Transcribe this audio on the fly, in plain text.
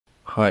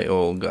Hi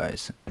all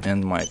guys,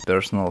 and my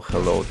personal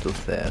hello to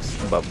Thess,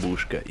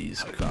 Babushka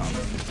is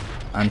coming.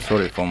 I'm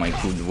sorry for my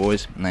good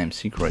voice, I'm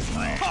sick right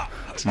now.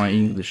 My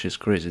English is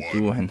crazy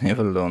too, I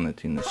never learned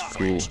it in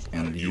school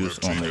and use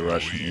only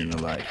Russian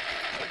in life.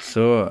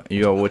 So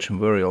you are watching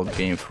very old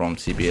game from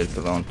CPL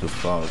Cologne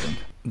 2000.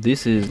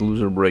 This is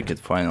loser bracket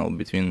final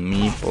between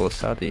me,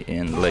 Polosatiy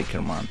and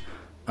LakermaN.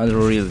 I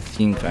don't really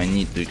think I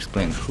need to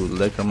explain who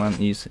LakermaN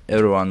is,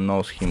 everyone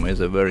knows him as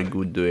a very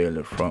good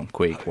dueler from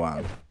Quake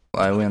 1.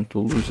 I went to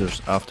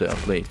losers after I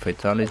played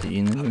Fatality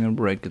in the winner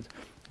bracket.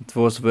 It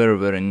was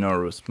very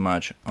nervous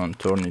match. On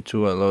tourney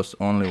 2 I lost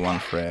only one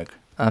frag.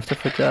 After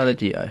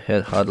Fatality I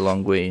had hard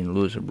long way in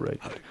loser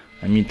bracket.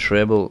 I meet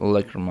treble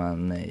LakermaN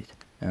Nate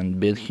and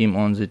beat him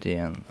on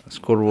ZTN.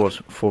 Score was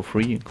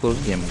 4-3,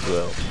 close game as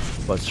well.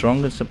 But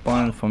strongest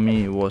opponent for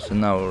me was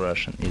another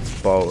Russian,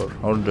 it's Power,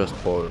 or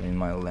just Power in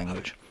my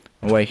language.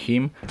 Why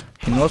him?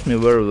 He knows me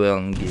very well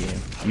in game.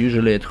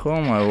 Usually at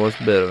home I was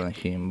better than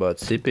him, but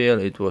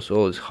CPL it was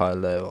always high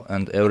level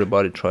and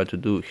everybody tried to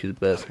do his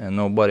best and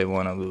nobody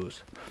wanna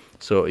lose.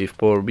 So if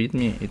Power beat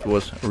me, it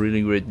was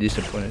really great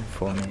disappointment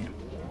for me.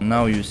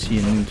 Now you see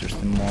an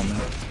interesting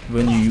moment.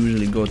 When you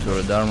usually go to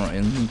red armor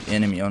and meet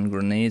enemy on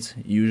grenades,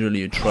 usually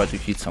you try to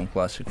hit some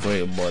classic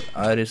rail, but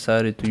I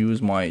decided to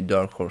use my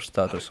dark horse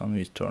status on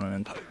this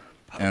tournament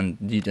and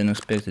did an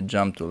unexpected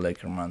jump to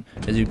LakermaN.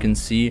 As you can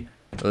see,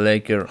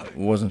 Laker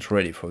wasn't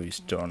ready for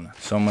this turn,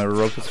 so my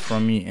rockets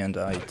from me and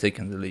I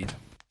taken the lead.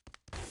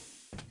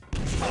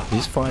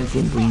 This fight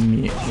would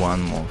bring me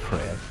one more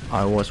frag.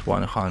 I was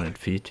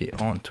 150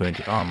 on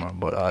 20 armor,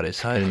 but I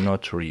decided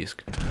not to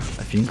risk.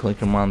 I think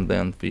LakermaN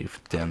landed with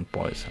 10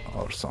 points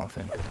or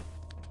something.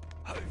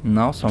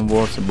 Now some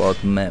words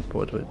about map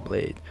what we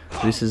played.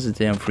 This is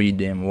ZTM3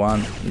 Dam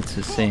 1, it's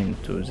the same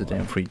to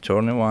ZTM3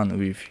 Tourney 1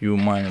 with few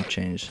minor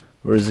changes.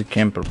 Where the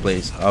camper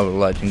plays our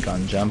lighting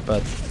gun jump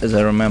pad, as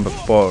I remember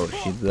Power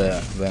hit there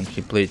when he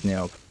played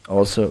Neok.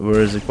 Also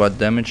there is a quad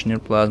damage near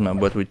plasma,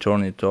 but we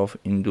turn it off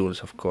in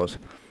duels of course.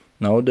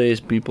 Nowadays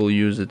people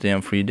use the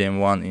TM3 Dam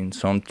 1 in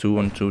some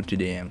 2-on-2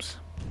 TDMs.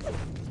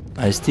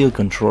 I still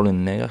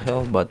controlling mega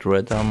health, but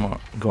red armor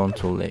gone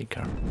to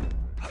Laker.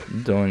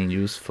 Doing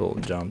useful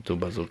jump to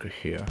bazooka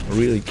here.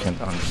 Really can't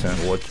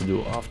understand what to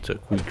do after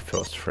quick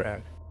first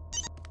frag.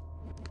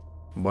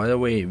 By the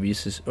way,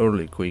 this is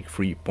early quick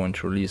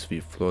 3-point release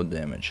with floor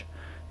damage.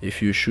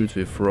 If you shoot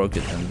with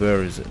rocket and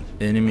there is an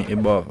enemy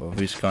above of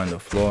this kind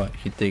of floor,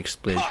 he takes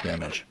splash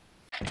damage.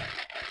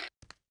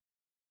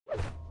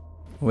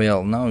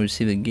 Well, now you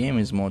see the game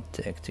is more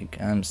tactic.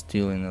 I'm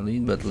still in the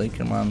lead, but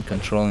LakermaN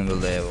controlling the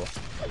level.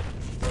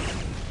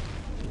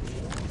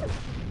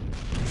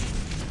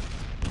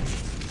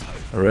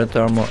 Red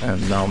armor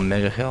and now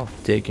mega health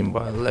taken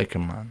by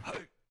LakermaN.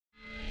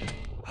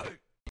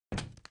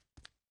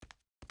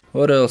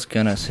 What else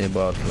can I say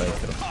about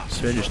Laker?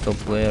 Swedish top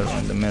player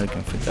and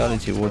American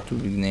Fatality were two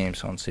big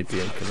names on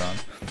CPL Cologne.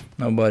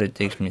 Nobody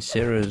takes me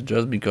serious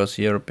just because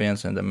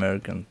Europeans and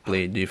Americans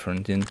play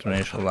different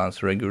international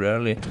lands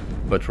regularly,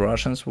 but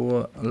Russians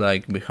were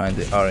like behind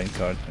the iron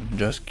curtain,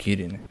 just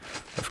kidding.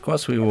 Of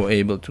course we were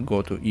able to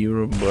go to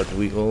Europe, but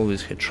we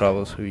always had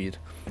troubles with it.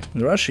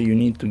 In Russia you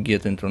need to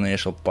get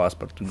international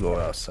passport to go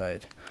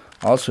outside.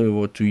 Also we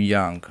were too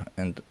young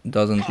and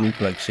doesn't look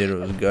like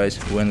serious guys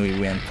when we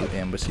went to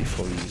embassy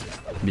for visa.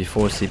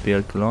 Before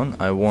CPL Cologne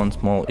I won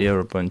small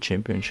European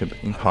championship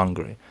in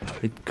Hungary.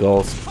 It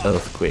calls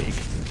Earthquake.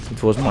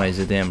 It was my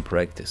ZM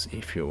practice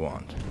if you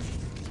want.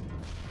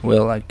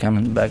 Well, I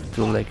coming back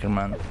to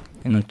LakermaN.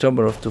 In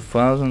October of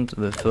 2000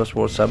 the first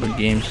World Cyber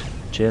Games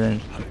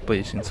challenge took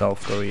place in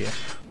South Korea.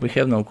 We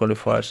have no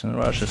qualifiers in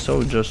Russia,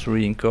 so just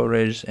reading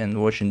coverage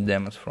and watching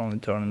demos from the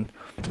tournament.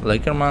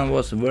 LakermaN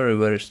was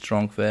very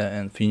strong there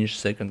and finished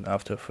second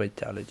after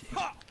Fatality.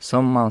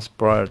 Some months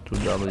prior to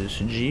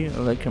WCG,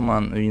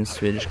 LakermaN wins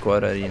Swedish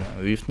Quad Arena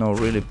with no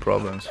really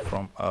problems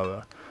from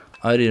our.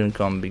 I didn't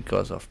come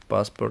because of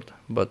passport,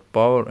 but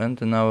Power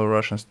and another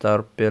Russian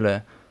star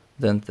Pele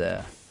then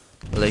there.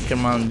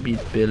 LakermaN beat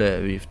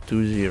Pele with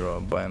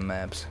 2-0 by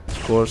maps.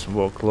 Scores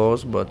were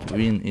close, but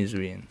win is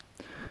win.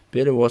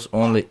 Pele was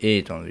only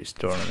 8 on this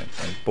tournament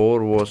and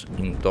Power was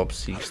in top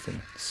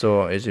 16.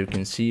 So as you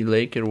can see,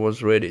 Laker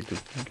was ready to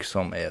kick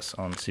some ass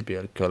on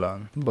CPL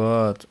Cologne.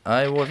 But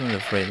I wasn't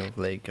afraid of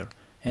Laker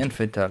and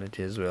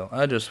Fatality as well.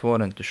 I just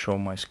wanted to show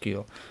my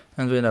skill.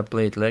 And when I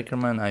played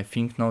LakermaN I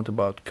think not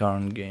about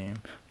current game,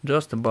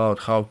 just about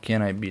how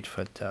can I beat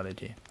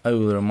Fatality. I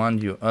will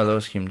remind you I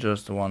lost him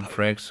just one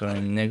frag, so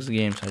in next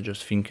games I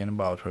just thinking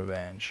about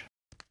revenge.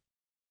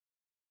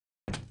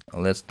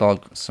 Let's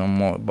talk some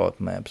more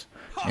about maps.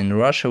 In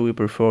Russia we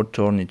prefer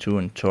Tourney 2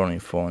 and Tourney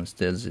 4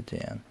 instead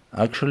ZTN.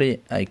 Actually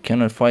I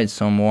cannot find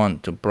someone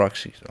to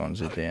practice on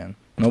ZTN.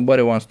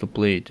 Nobody wants to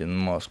play it in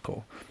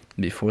Moscow.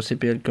 Before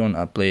CPL Cologne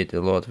I played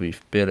a lot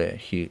with Pele,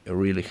 he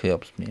really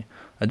helps me.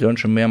 I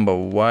don't remember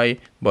why,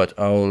 but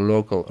our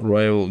local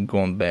rival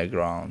gone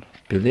background.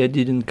 Pele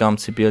didn't come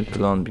CPL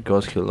Cologne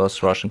because he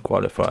lost Russian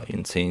qualifier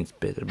in St.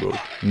 Petersburg.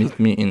 Meet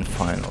me in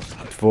finals.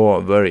 It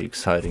were very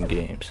exciting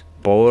games.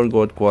 Power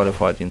got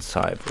qualified in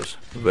Cyprus.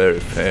 Very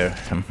fair.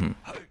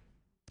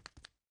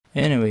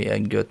 Anyway, I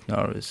got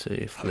nervous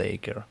with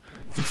Laker.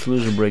 It's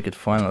loser bracket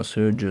final,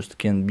 so you just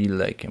can't be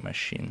like a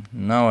machine.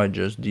 Now I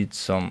just did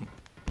some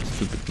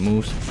stupid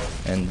moves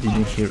and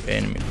didn't hear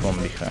enemy from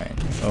behind.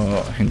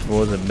 Oh, it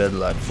was a bad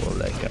luck for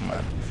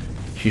LakermaN.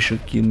 He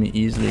should kill me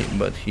easily,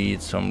 but he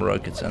hit some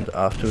rockets, and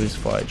after his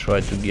fight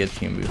tried to get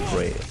him with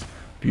rail.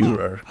 Pure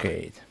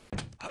arcade.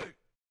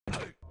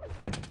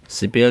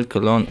 CPL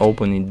Cologne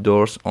opened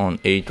doors on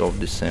 8th of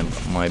December,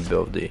 my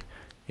birthday.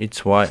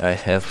 It's why I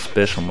have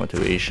special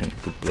motivation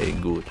to play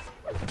good.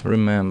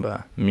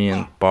 Remember, me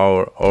and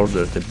Power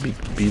ordered a big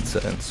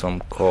pizza and some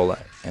cola,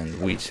 and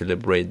we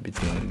celebrate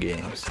between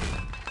games.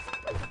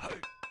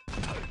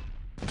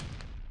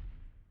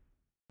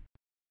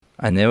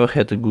 I never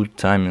had a good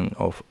timing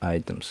of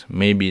items.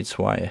 Maybe it's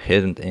why I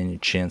hadn't any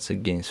chance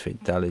against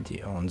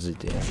Fatality on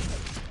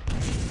ZTN.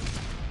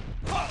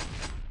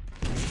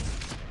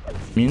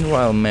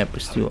 Meanwhile, map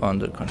is still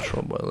under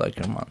control by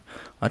LakermaN.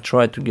 I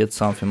tried to get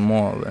something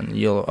more than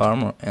yellow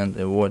armor and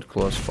avoid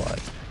close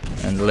fight,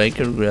 and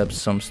Laker grabbed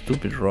some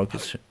stupid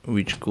rockets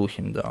which cool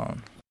him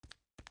down.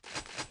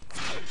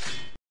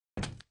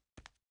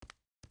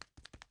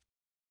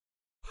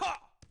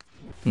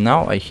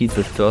 Now I hit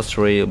the first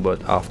rail,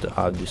 but after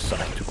I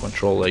decide to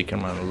control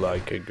LakermaN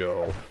like a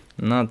girl.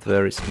 Not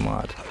very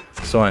smart,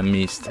 so I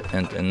missed,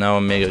 and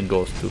another mega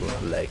goes to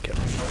Laker.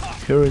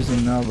 Here is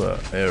another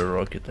air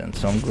rocket and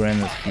some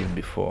grenades hit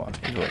before.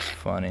 It was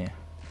funny.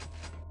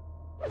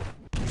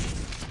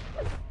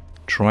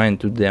 Trying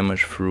to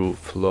damage through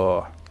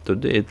floor.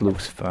 Today it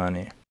looks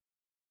funny.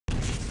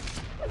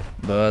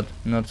 But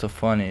not so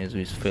funny as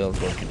with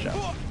failed rocket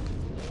jump.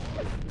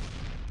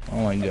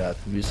 Oh my god,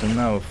 with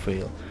another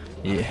fail.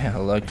 Yeah,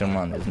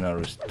 LakermaN is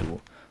nervous too.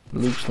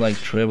 Looks like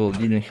Treble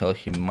didn't help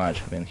him much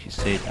when he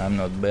said I'm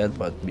not bad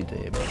but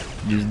beatable.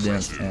 This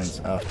dance ends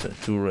after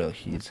 2 rail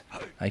hits.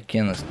 I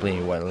can't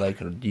explain why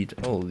Laker did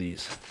all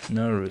this.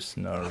 Nervous.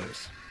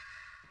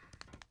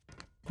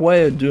 Why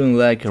are you doing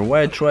Laker?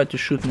 Why you try to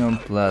shoot me on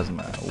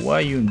plasma? Why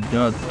you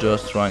not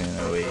just running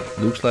away?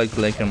 Looks like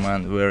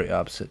LakermaN very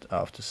upset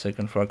after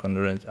second frag on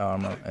the red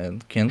armor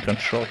and can't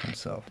control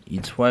himself.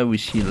 It's why we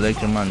see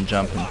LakermaN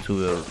jump into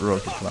the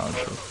rocket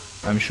launcher.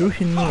 I'm sure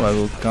he knew I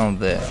will come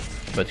there,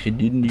 but he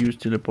didn't use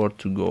teleport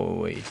to go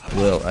away.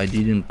 Well, I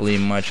didn't play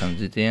much on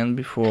ZTN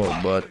before,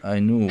 but I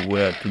knew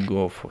where to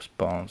go for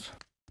spawns.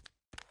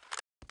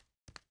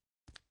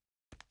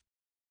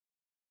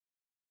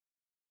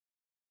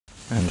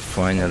 And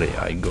finally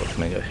I got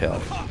mega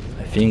health.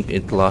 I think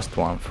it last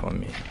one for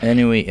me.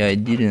 Anyway, I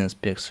didn't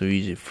expect so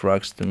easy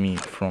frags to me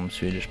from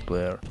Swedish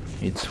player.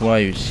 It's why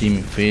you see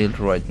me failed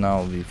right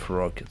now with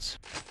rockets.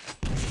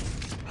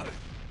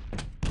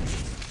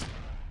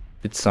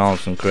 It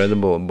sounds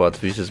incredible, but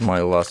this is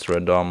my last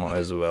red armor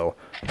as well,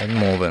 and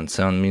more than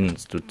 7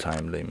 minutes to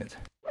time limit.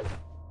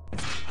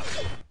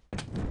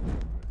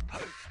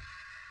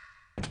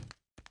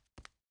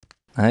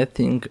 I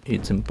think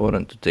it's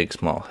important to take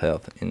small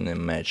health in a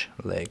match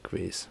like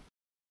this.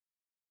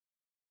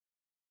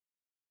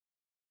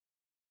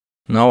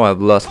 Now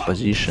I've lost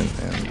position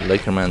and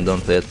LakermaN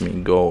don't let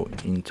me go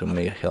into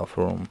mega health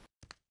room.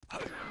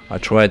 I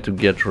tried to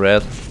get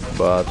red,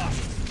 but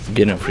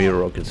getting 3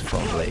 rockets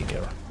from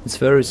Laker. It's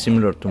very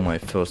similar to my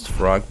first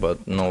frag,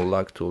 but no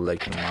luck to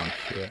LakermaN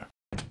here.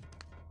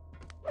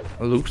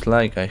 Looks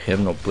like I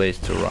have no place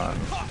to run.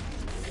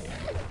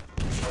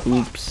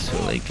 Oops,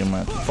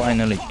 LakermaN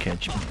finally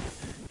catch me.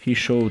 He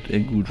showed a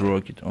good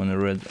rocket on a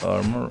red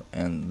armor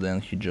and then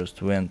he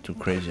just went to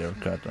crazy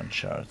haircut on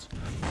charts.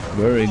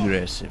 Very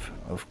aggressive.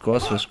 Of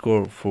course the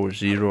score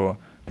 4-0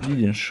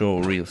 didn't show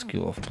real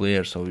skill of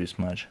players of this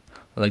match.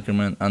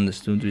 LakermaN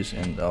understood this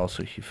and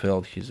also he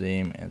felt his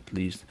aim at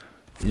least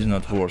is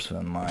not worse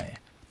than mine,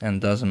 and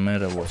doesn't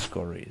matter what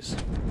score is.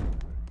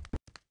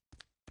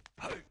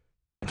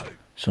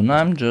 So now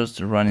I'm just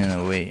running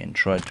away and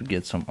try to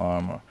get some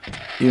armor.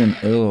 Even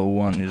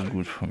LO1 is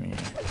good for me.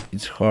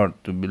 It's hard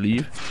to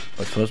believe,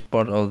 but first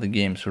part of the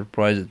game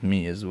surprised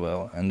me as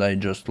well, and I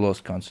just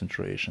lost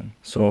concentration.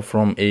 So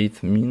from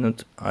 8th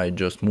minute I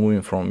just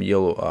moving from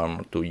yellow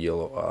armor to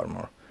yellow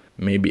armor.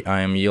 Maybe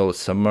I am yellow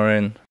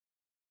submarine.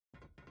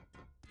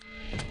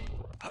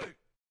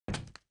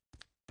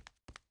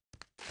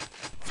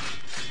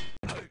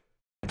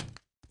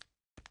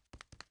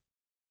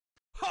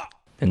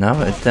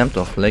 Another attempt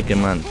of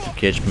LakermaN to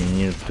catch me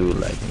near to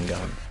lightning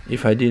gun.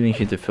 If I didn't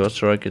hit the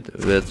first rocket,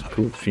 that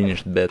could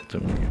finish bad to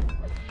me.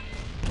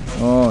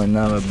 Oh,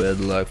 another bad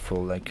luck for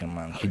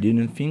LakermaN. He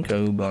didn't think I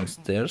would be on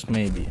stairs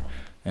maybe,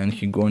 and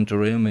he going to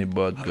rail me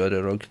but got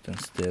a rocket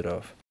instead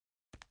of.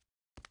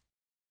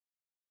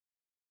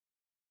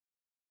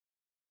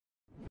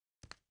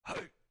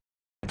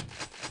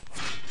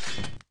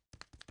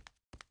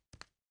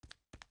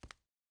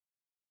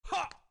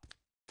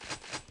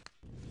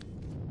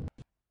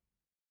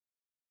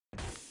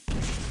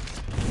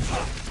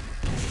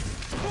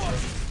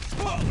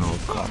 No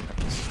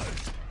comments.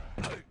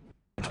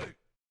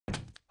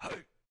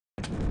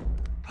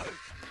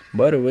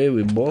 By the way,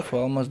 we both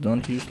almost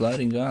don't use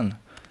lighting gun.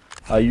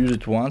 I used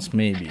it once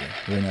maybe,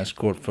 when I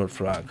scored for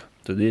frag.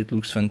 Today it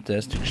looks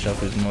fantastic,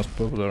 shot is most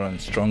popular and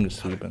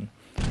strongest weapon.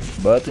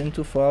 But in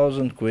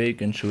 2000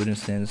 Quake and shooting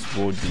standards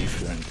were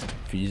different,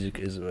 physics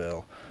as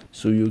well,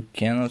 so you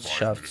cannot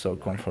shaft so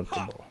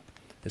comfortable,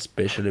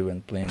 especially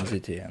when playing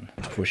ZTN.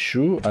 For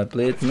sure, I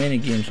played many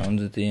games on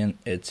ZTN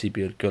at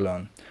CPL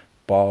Cologne.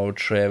 Power,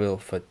 Travel,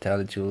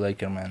 Fatality,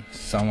 LakermaN,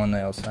 someone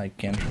else I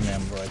can't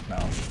remember right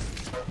now.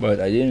 But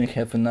I didn't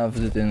have enough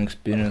ZTN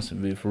experience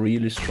with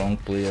really strong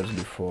players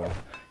before.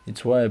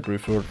 It's why I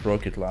preferred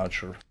rocket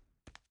launcher.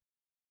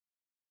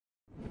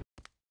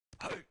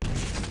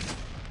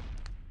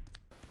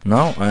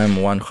 Now I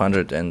am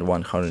 100 and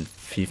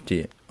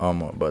 150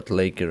 armor, but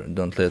Laker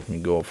don't let me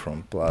go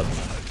from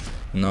plasma.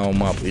 Now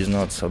map is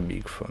not so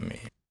big for me.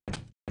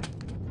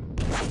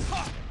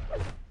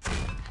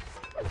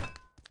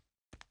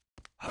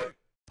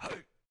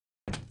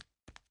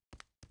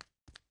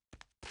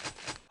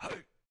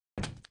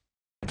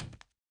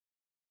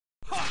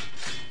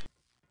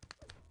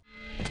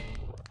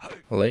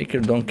 Laker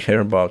don't care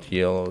about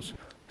yellows,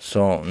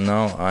 so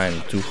now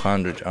I'm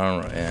 200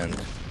 armor and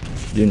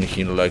didn't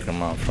hit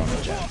LakermaN from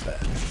a jump pad.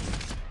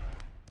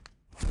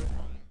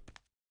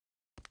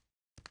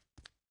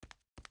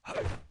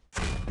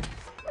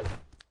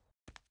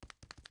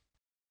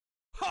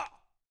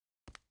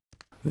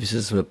 This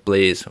is the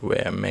place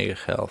where mega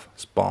health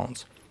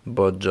spawns,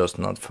 but just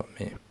not for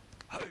me.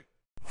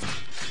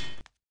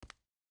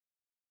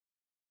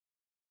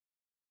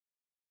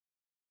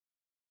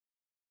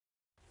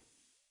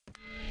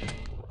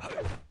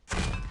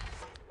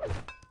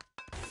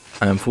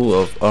 I am full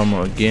of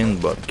armor again,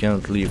 but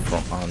cannot leave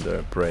from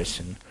under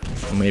pressing.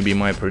 Maybe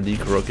my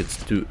predict rockets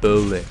too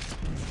early.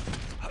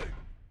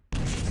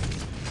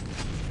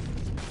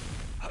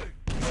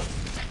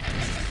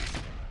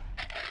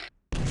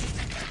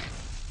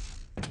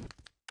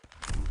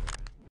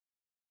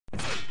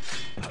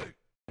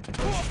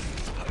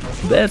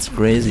 That's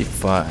crazy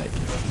fight.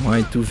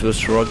 My two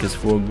first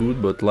rockets were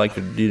good, but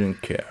Laker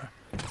didn't care.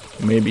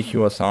 Maybe he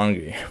was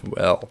hungry.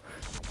 Well,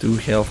 2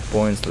 health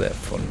points left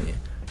for me.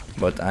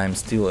 But I'm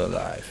still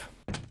alive.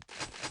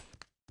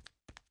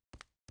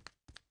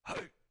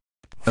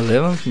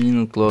 11th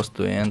minute close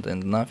to end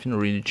and nothing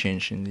really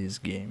changed in this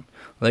game.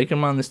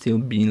 LakermaN is still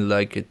being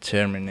like a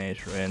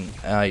Terminator and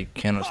I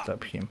cannot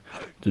stop him.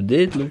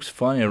 Today it looks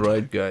funny,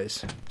 right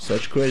guys?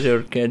 Such crazy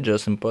arcade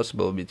just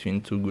impossible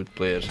between two good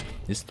players.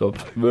 It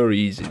stops very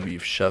easy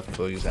with shaft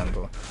for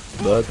example.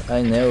 But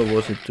I never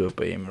was a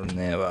top aimer,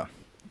 never.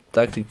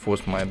 Tactic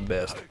was my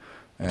best.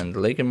 And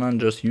LakermaN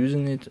just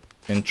using it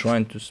and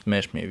trying to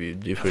smash me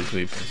with different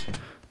weapons.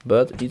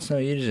 But it's not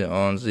easy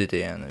on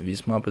ZTN.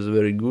 This map is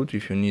very good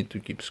if you need to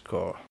keep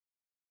score.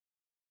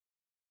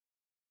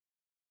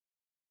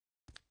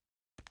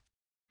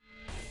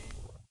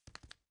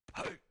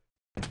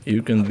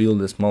 You can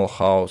build a small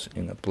house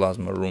in a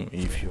plasma room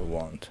if you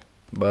want.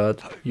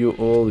 But you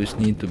always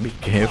need to be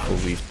careful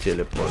with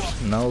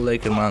teleports. Now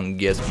LakermaN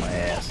gets my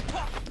ass.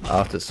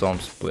 After some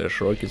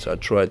splash rockets I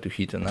tried to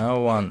hit another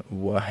one,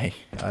 why?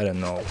 I don't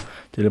know.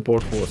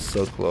 Teleport was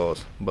so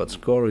close, but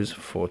score is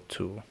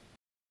 4-2.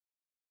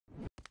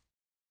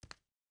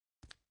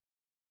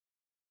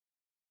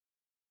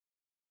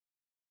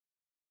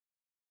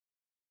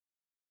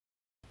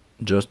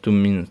 Just 2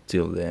 minutes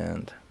till the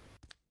end.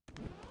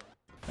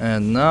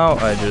 And now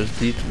I just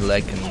did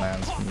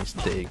LakermaN's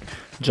mistake.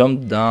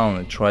 Jumped down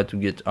and tried to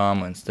get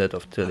armor instead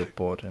of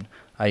teleporting.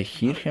 I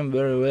hit him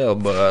very well,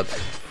 but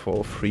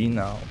for free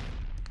now.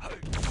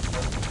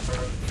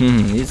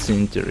 It's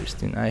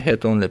interesting. I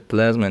had only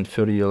plasma and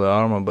 30 yellow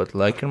armor, but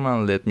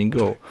LakermaN let me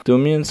go. 2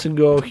 minutes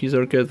ago his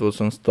arcade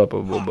was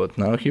unstoppable, but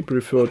now he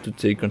preferred to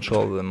take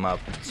control of the map.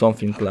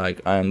 Something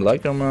like I am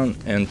LakermaN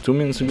and 2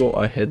 minutes ago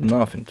I had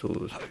nothing to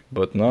lose.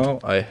 But now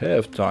I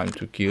have time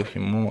to kill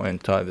him more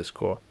and tie the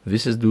score.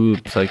 This is dual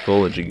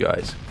psychology,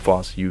 guys.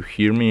 Fast, you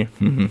hear me?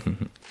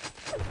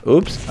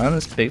 Oops,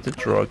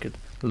 unexpected rocket.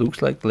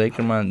 Looks like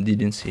LakermaN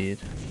didn't see it.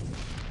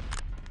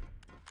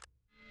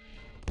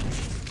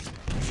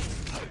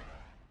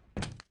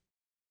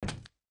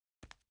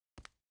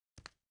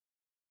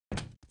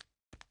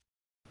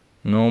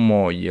 No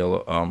more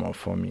yellow armor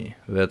for me,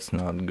 that's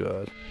not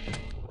good.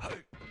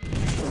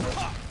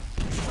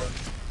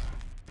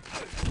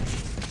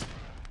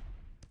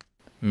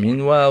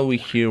 Meanwhile we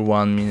hear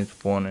 1 minute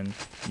warning.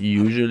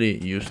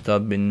 Usually you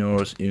start being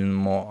nervous even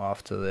more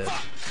after that,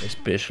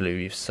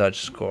 especially with such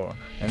score,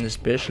 and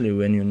especially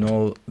when you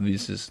know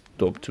this is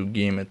top 2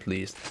 game at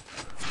least.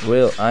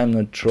 Well, I'm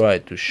not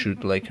trying to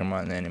shoot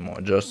LakermaN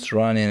anymore, just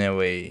running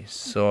away,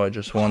 so I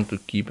just want to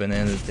keep an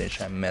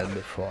advantage I met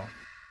before.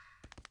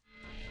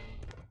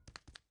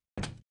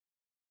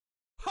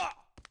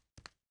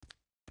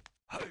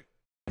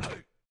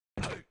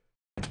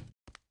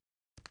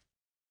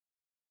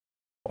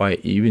 I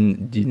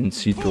even didn't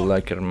see to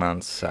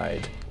LakermaN's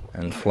side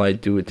and fly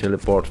to a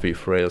teleport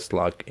with rails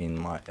lock in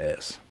my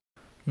ass.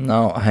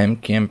 Now I'm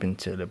camping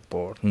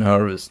teleport,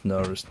 nervous.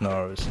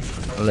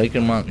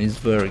 LakermaN is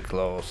very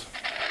close.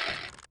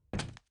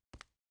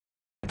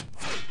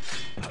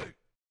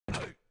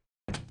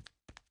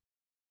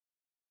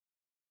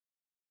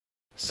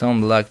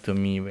 Some luck to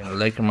me when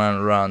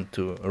LakermaN ran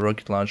to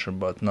rocket launcher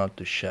but not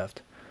to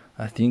shaft.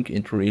 I think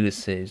it really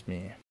saves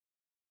me.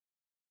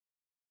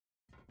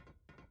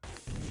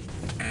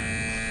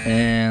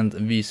 And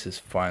this is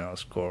final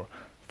score.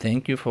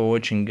 Thank you for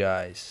watching,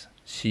 guys.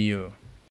 See you.